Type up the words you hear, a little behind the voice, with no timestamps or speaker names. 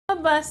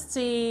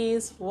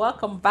besties,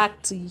 welcome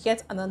back to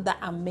yet another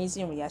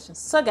amazing reaction.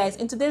 So guys,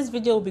 in today's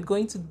video we'll be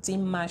going to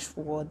dimash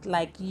world.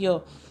 Like he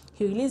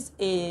released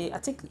I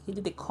think he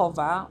did a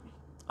cover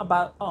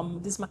about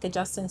this Michael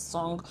Jackson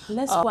song.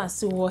 Let's go and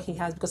see what he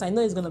has, because I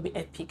know it's gonna be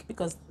epic,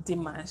 because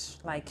dimash,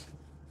 like,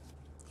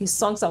 his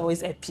songs are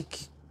always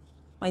epic.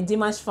 My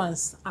dimash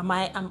fans,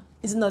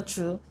 is it not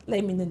true?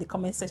 Let me know in the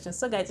comment section.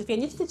 So guys, if you're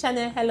new to the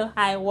channel, hello,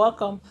 hi,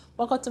 welcome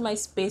to my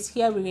space.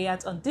 Here we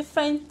react on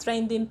different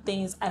trending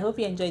things. I hope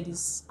you enjoy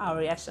this our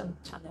reaction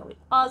channel with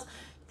us.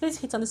 Please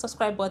hit on the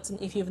subscribe button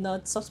if you've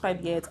not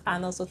subscribed yet,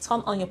 and also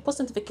turn on your post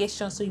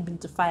notifications so you'll be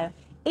notified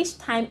each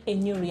time a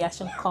new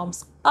reaction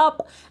comes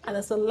up. And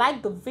also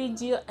like the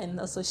video, and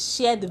also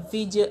share the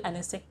video, and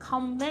also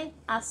comment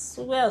as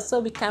well so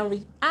we can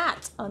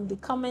react on the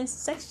comment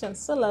section.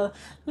 So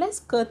let's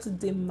go to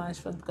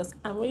dimash first, because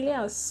I'm really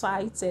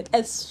excited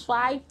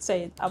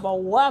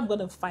about what I'm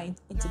gonna find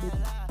into the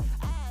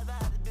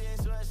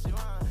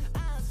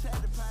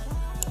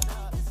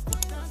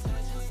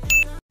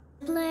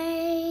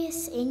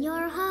place in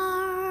your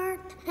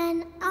heart,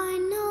 and I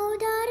know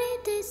that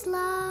it is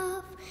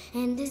love.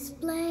 And this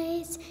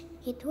place,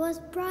 it was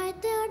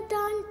brighter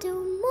than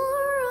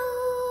tomorrow.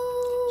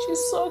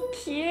 She's so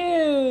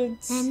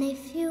cute. And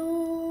if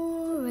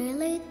you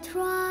really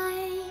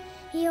try,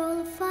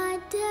 you'll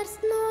find there's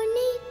no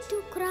need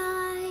to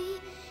cry.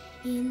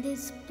 In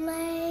this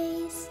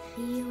place,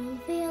 you'll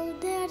feel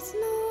there's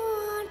no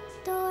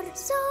hurt or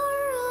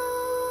sorrow.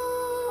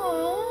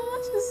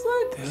 Oh, she's so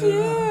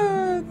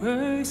cute.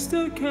 Ways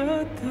to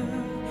get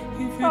there if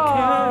you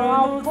care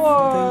enough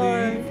to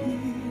leave.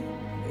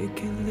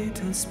 Make a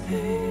little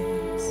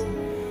space,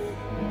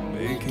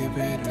 make a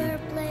better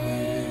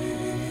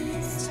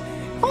place.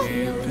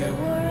 Heal the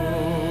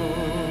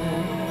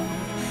world,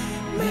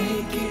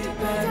 make it a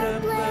better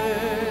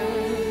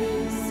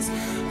place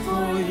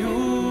for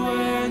you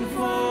and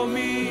for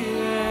me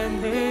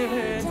and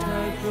the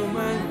entire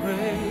human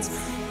race.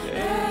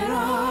 There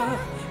are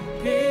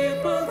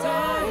people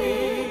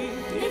dying.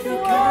 If you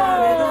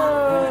care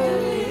enough for the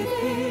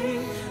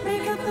living,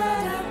 make a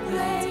better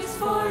place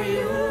for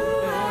you.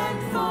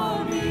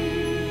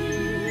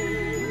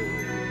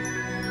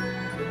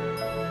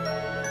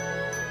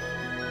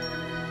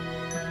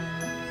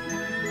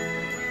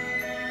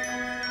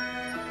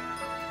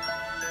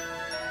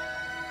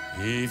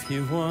 If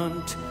you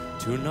want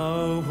to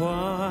know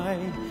why,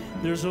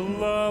 there's a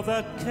love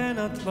that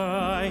cannot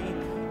lie.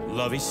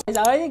 Love is... I'm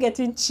already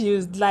getting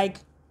chills, like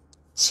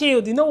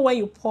chilled. You know when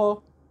you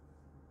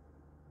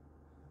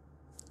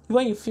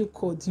feel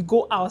cold, you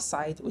go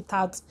outside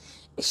without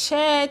a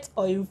shirt,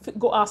 or you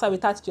go outside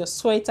without your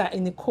sweater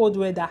in the cold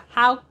weather,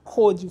 how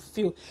cold you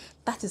feel.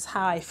 That is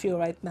how I feel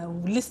right now,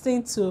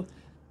 listening to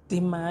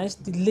dimash,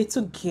 the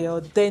little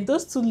girl, then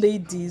those two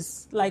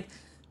ladies, like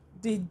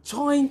the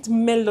joint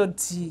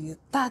melody,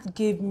 that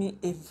gave me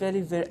a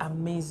very, very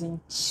amazing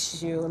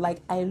chill.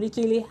 Like I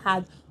literally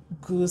had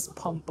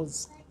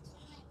goosebumps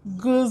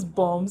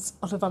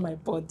all over my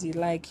body.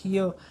 Like,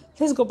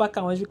 let's go back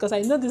and watch, because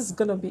I know this is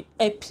gonna be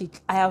epic.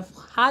 I have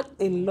had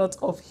a lot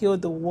of Heal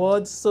the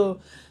World,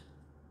 so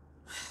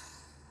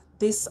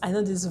I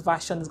know this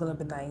version is gonna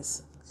be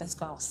nice. Let's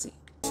go and see.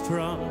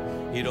 Strong,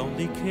 it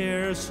only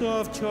cares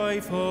of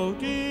joyful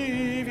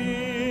giving.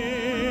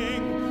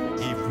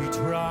 If we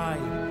try,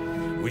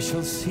 we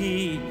shall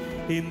see.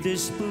 In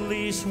this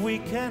bliss we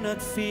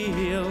cannot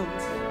feel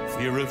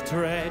fear of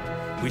dread.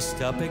 We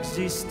stop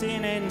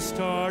existing and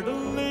start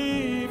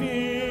living.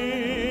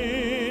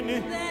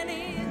 Then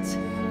it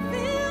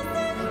feels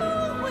that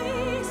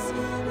always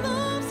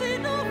love's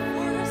enough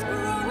for us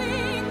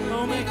growing.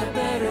 Oh, make a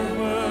better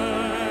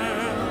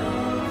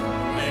world,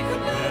 make a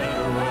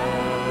better world.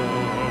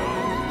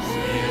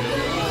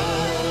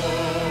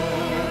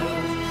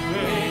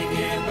 Make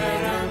it a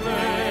better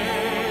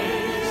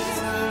place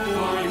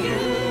for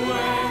you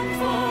and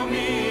for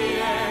me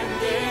and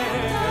the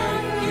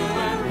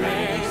human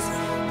race.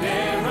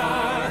 There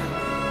are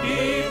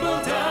people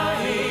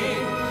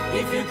dying.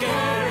 If you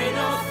care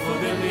enough for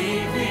the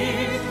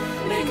living,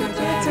 make a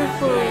better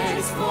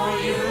place for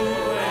you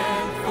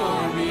and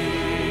for me.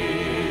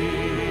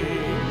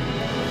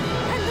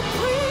 And the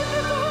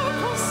people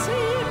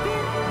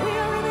conceiving, we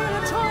are in a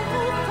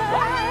joyful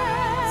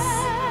place.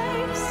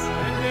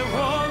 And the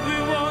world we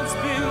once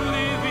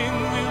believed in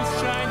will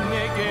shine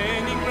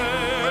again in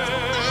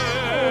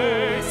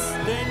grace.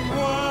 Then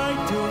why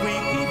do we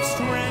keep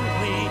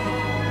strangling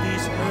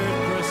this earth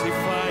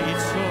crucified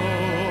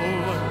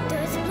soul?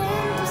 There's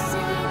plenty to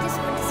see, this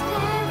one is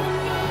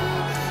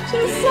heavenly.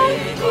 She's so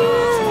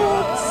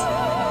cute.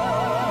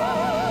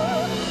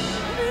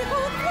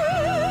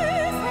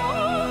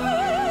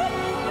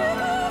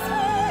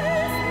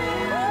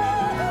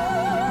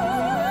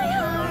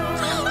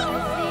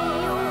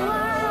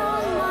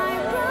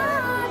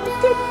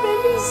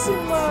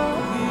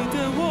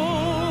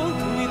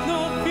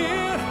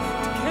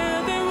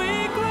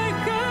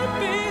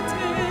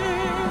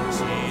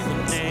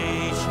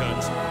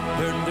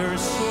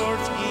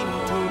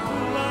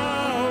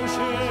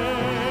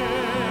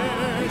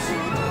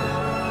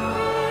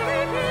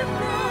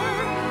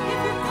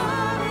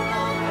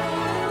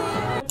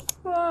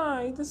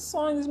 this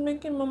song is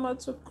making mama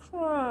to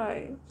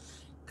cry.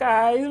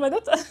 Guys, my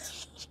daughter.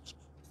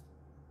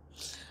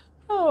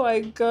 Oh my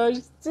gosh,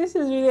 this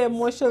is really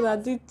emotional.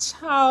 The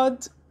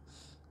child,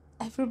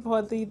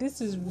 everybody,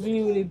 this is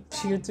really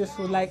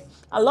beautiful. Like,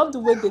 I love the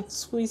way they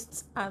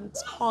twist and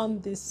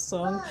turn this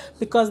song,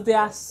 because they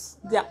are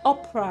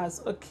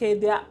operas, okay?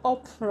 They are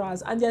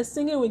operas, and they're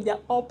singing with their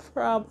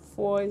opera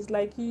voice.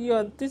 Like,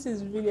 yo, this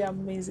is really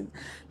amazing.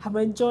 I'm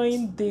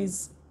enjoying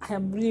this. I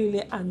am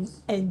really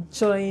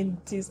enjoying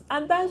this.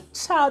 And that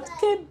child,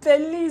 che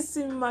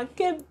bellissima,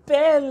 che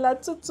bella,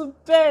 tutto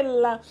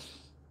bella.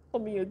 Oh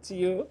mio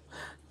Dio.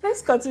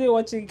 Let's continue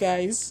watching,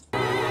 guys.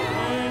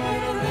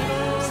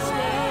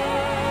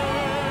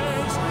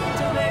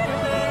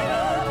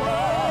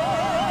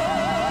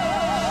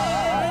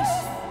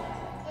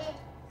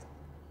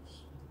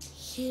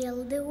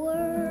 Heal the world,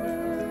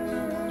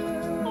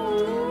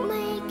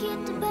 make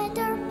it a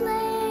better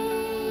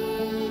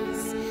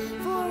place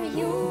for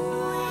you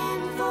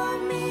and for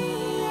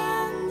me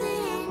and the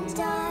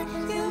entire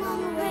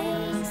human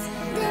race.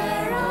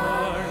 There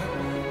are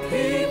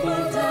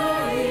people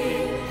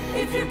dying.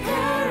 If you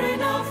care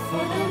enough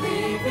for the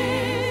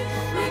living,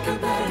 make a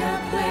better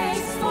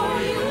place for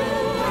you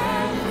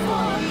and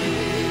for me.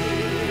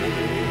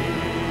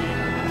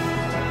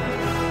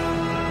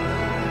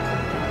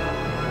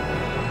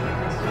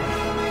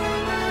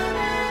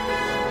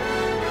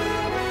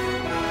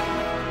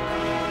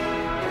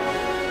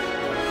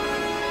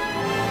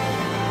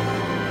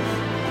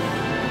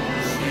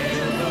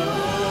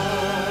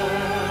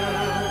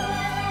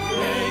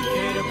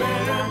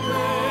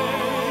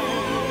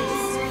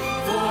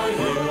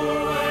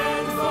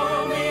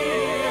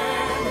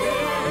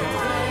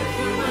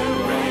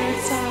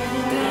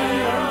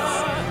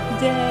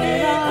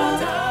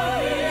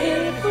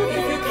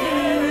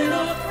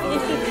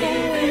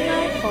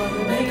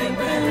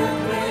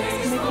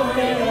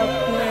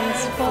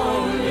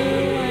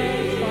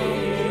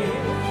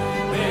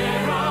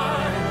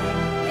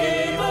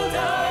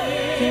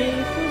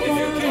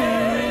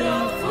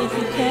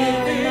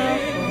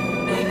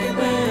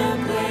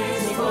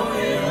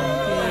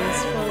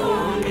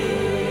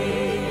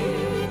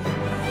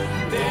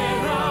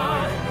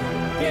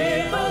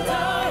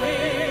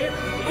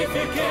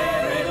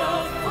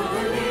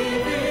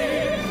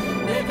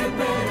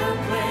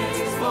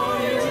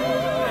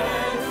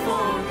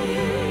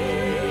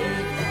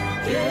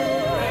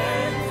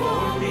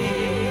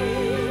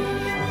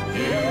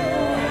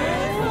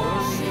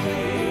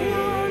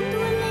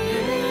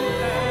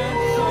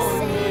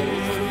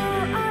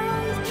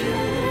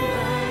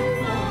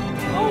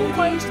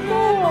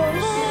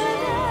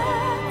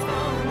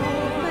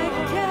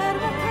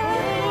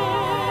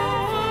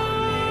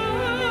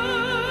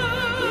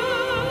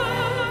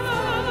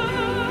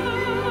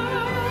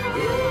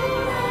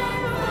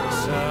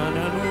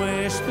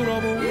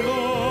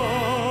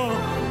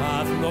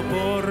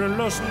 Por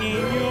los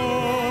niños.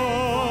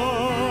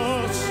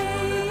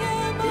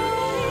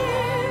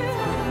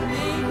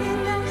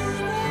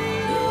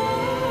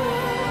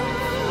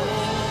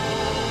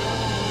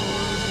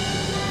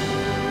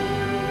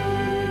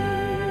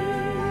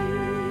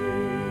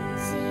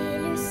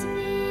 Цілю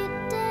світ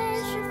де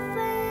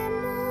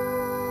живемо.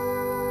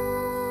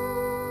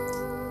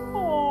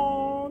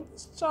 Oh,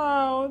 this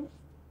child.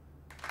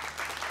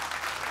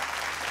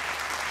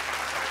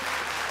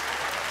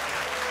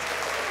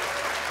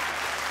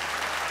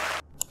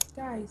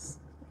 Guys,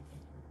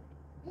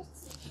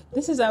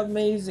 this is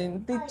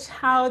amazing. The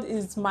child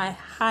is my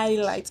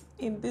highlight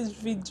in this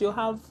video.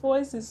 Her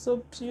voice is so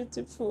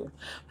beautiful.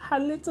 Her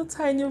little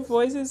tiny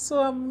voice is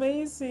so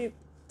amazing.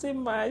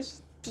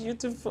 Dimash,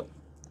 beautiful.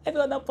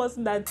 Every other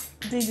person that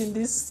did in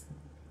this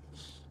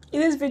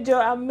video,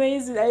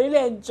 amazing. I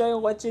really enjoy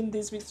watching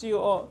this with you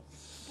all.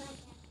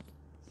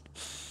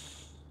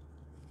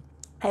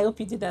 I hope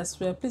you did as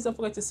well. Please don't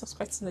forget to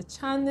subscribe to the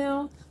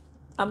channel.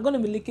 I'm going to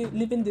be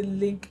leaving the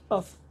link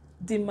of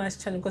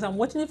dimash channel, because I'm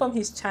watching it from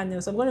his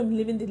channel, so I'm going to be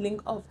leaving the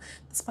link of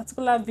this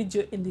particular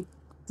video in the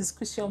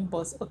description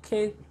box.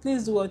 Okay,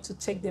 please do well to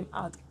check them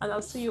out, and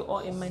I'll see you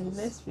all in my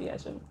next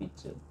reaction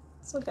video.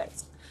 So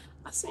guys,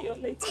 I'll see you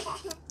later.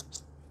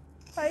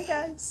 Bye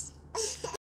guys.